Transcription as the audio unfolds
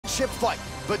championship fight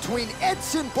between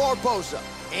Edson Barboza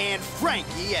and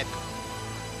Frankie Edgar.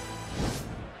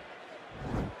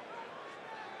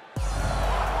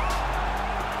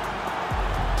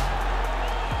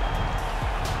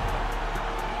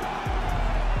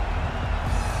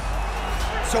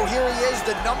 So here he is,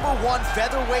 the #1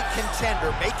 featherweight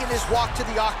contender, making his walk to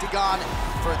the octagon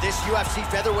for this UFC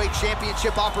featherweight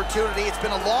championship opportunity. It's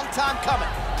been a long time coming.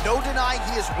 No denying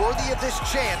he is worthy of this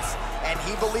chance, and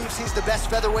he believes he's the best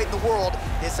featherweight in the world.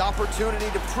 His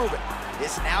opportunity to prove it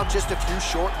is now just a few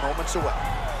short moments away.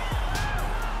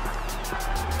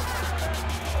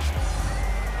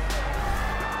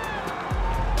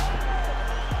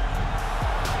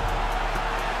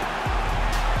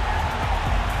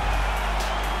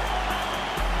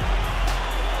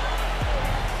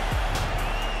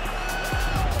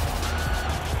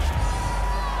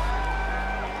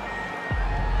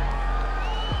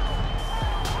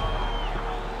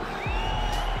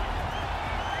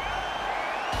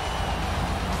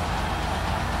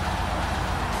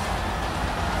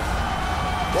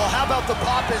 Well, how about the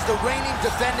pop as the reigning,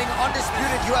 defending,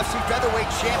 undisputed UFC featherweight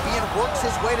champion works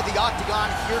his way to the octagon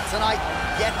here tonight.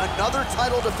 Yet another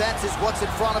title defense is what's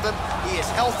in front of him. He is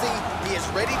healthy. He is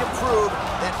ready to prove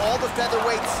that all the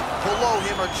featherweights below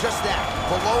him are just that,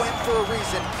 below him for a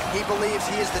reason. He believes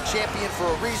he is the champion for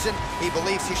a reason. He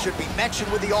believes he should be mentioned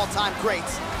with the all-time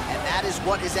greats. And that is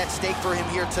what is at stake for him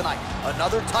here tonight.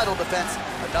 Another title defense,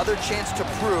 another chance to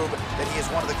prove that he is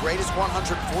one of the greatest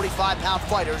 145-pound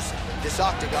fighters this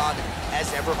octagon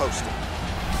has ever hosted.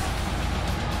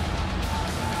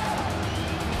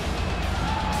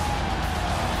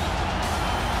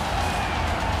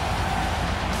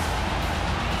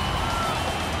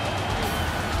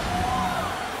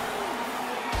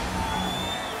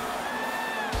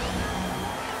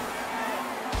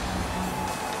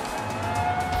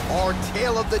 Our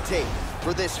tale of the tape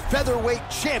for this featherweight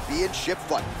championship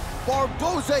fight.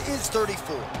 Barboza is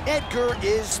 34, Edgar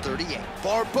is 38.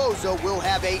 Barboza will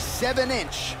have a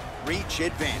 7-inch reach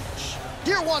advantage.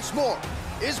 Here once more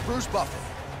is Bruce Buffer.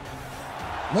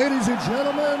 Ladies and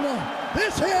gentlemen,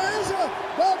 this is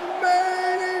the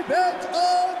main event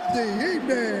of the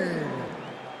evening.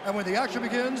 And when the action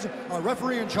begins, our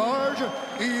referee in charge,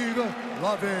 Yves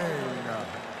Lavigne.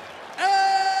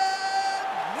 And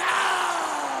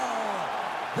now,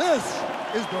 this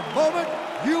is the moment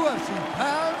UFC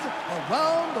fans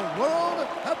around the world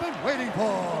have been waiting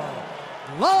for.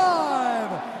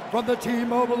 Live from the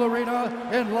T-Mobile Arena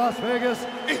in Las Vegas,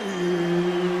 it's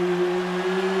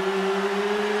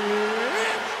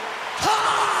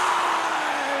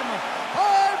time!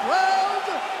 5 rounds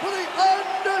for the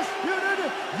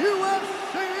undisputed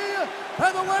UFC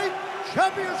Featherweight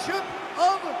Championship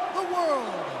of the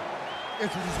world.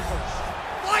 Introducing first,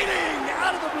 fighting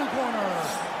out of the blue corner.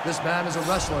 This man is a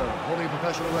wrestler holding a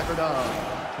professional record of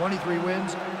 23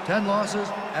 wins, 10 losses,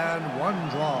 and 1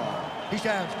 draw. He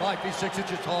stands 5 feet 6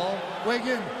 inches tall, weighing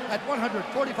in at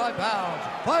 145 pounds.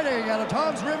 Fighting out of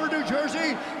Toms River, New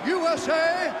Jersey,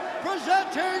 USA,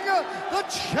 presenting the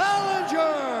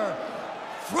challenger,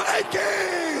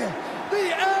 Frankie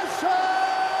the Edson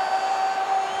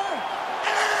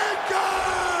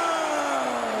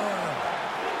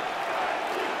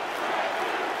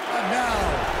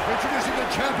introducing the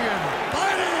champion,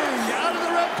 fighting out of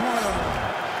the red corner.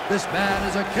 This man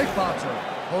is a kickboxer,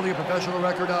 holding a professional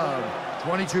record of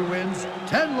 22 wins,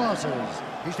 10 losses.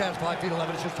 He stands 5 feet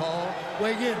 11 inches tall,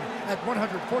 weighing in at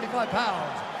 145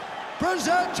 pounds.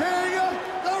 Presenting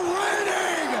the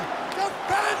reigning,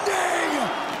 defending,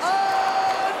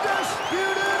 undisputed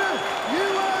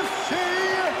UFC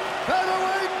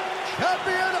featherweight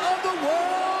champion of the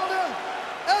world,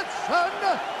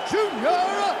 Edson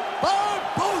Jr.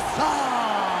 Barboza.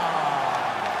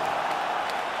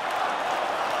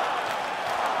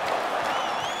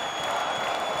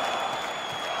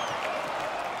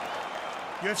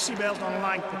 UFC belt on the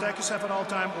line. Protect yourself at all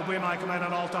time. Obey my command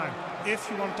at all time. If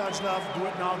you want to touch love, do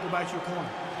it now. Go back to your corner.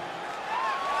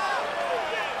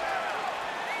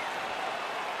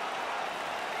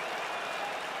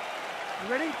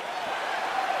 You ready?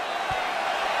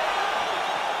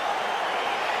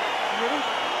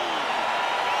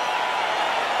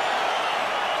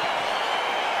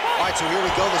 All right, so here we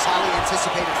go. This highly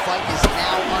anticipated fight is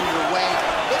now underway.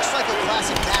 Looks like a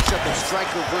classic matchup of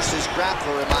striker versus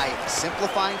grappler. Am I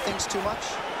simplifying things too much?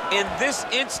 In this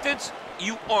instance,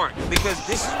 you aren't, because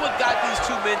this is what got these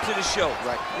two men to the show.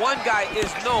 Right. One guy is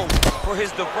known for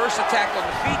his diverse attack on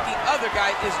the feet. The other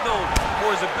guy is known for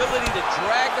his ability to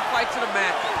drag the fight to the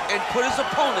mat and put his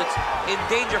opponents in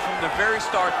danger from the very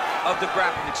start of the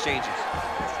grappling exchanges.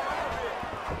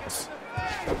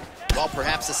 Well,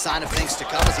 perhaps a sign of things to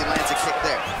come as he lands a kick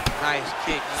there. Nice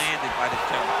kick landed by the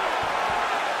gentleman.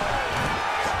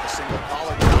 A single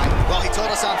collar guy. Well, he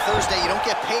told us on Thursday you don't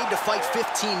get paid to fight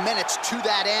 15 minutes. To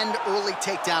that end, early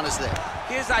takedown is there.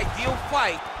 His ideal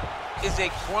fight is a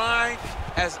grind.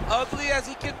 As ugly as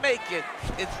he can make it,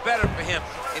 it's better for him.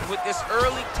 And with this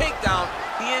early takedown,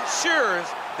 he ensures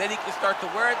that he can start to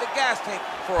wear the gas tank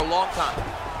for a long time.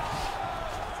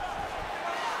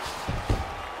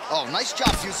 Oh, nice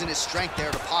job using his strength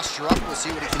there to posture up. We'll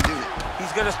see what he can do now.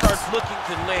 He's gonna start looking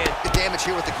to land. The damage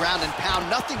here with the ground and pound.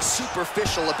 Nothing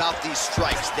superficial about these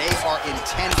strikes. They are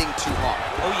intending to harm.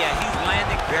 Oh yeah, he's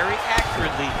landing very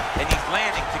accurately, and he's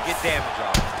landing to get damage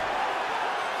off.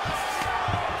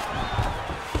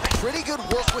 Pretty good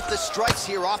work with the strikes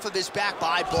here off of his back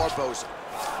by Barboza.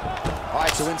 All right,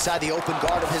 so inside the open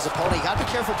guard of his opponent. You gotta be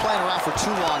careful playing around for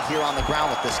too long here on the ground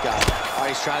with this guy. All right,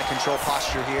 he's trying to control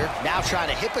posture here. Now trying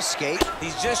to hip escape.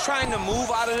 He's just trying to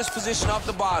move out of this position off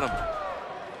the bottom.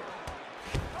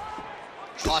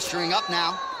 Posturing up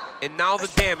now. And now the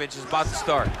damage is about to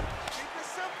start.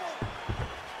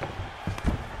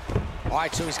 All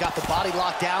right, so he's got the body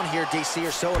locked down here, DC,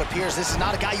 or so it appears. This is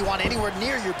not a guy you want anywhere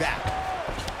near your back.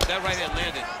 That right hand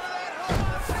landed.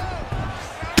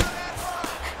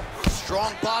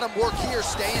 Strong bottom work here,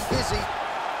 staying busy.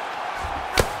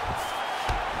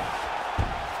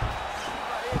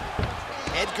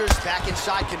 Edgar's back in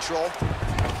side control.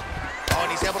 Oh,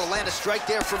 and he's able to land a strike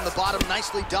there from the bottom.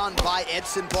 Nicely done by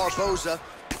Edson Barboza.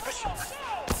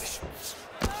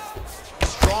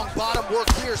 Strong bottom work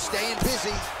here, staying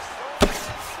busy.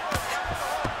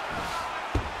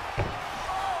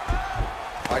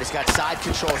 All right, he's got side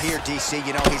control here, DC.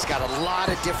 You know, he's got a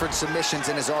lot of different submissions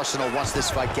in his arsenal once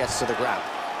this fight gets to the ground.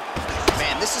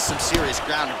 Man, this is some serious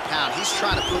ground and pound. He's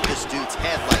trying to put this dude's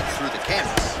head like through the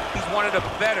canvas. He's one of the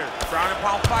better ground and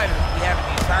pound fighters we have in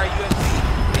the entire UFC,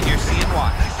 and you're seeing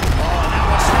why. Oh,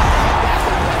 now what's back?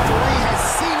 The referee has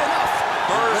seen enough.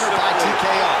 Winner by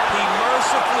TKO. He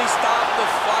mercifully stopped the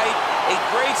fight. A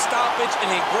great stoppage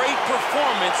and a great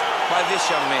performance by this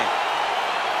young man.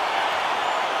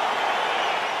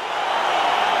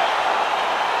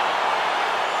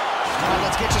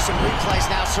 Let's get you some replays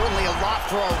now. Certainly a lot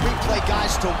for our replay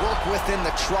guys to work with in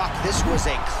the truck. This was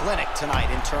a clinic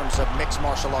tonight in terms of mixed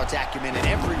martial arts acumen in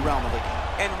every realm of the game.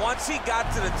 And once he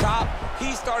got to the top,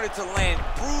 he started to land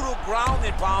brutal ground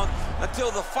and pound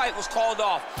until the fight was called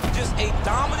off. Just a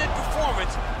dominant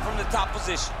performance from the top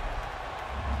position.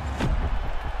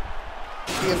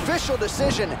 The official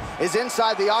decision is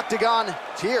inside the octagon.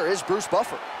 Here is Bruce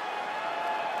Buffer.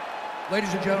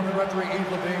 Ladies and gentlemen, referee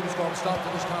Yves Levine is going to stop to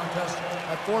this contest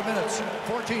at 4 minutes,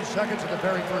 14 seconds of the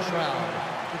very first round.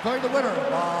 Declaring the winner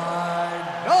by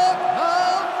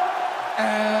knockout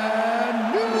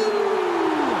and new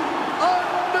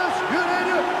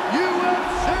undisputed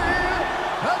UFC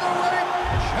featherweight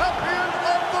champion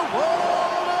of the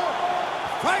world,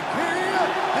 Frankie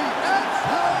Edgar.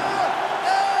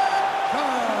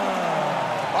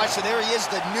 All right, so there he is,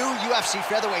 the new UFC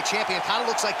featherweight champion. Kind of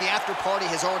looks like the after party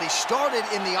has already started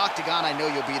in the octagon. I know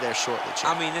you'll be there shortly,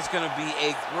 champ. I mean, it's going to be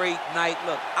a great night.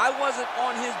 Look, I wasn't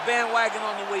on his bandwagon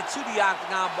on the way to the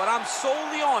octagon, but I'm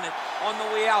solely on it on the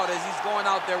way out as he's going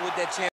out there with that champion.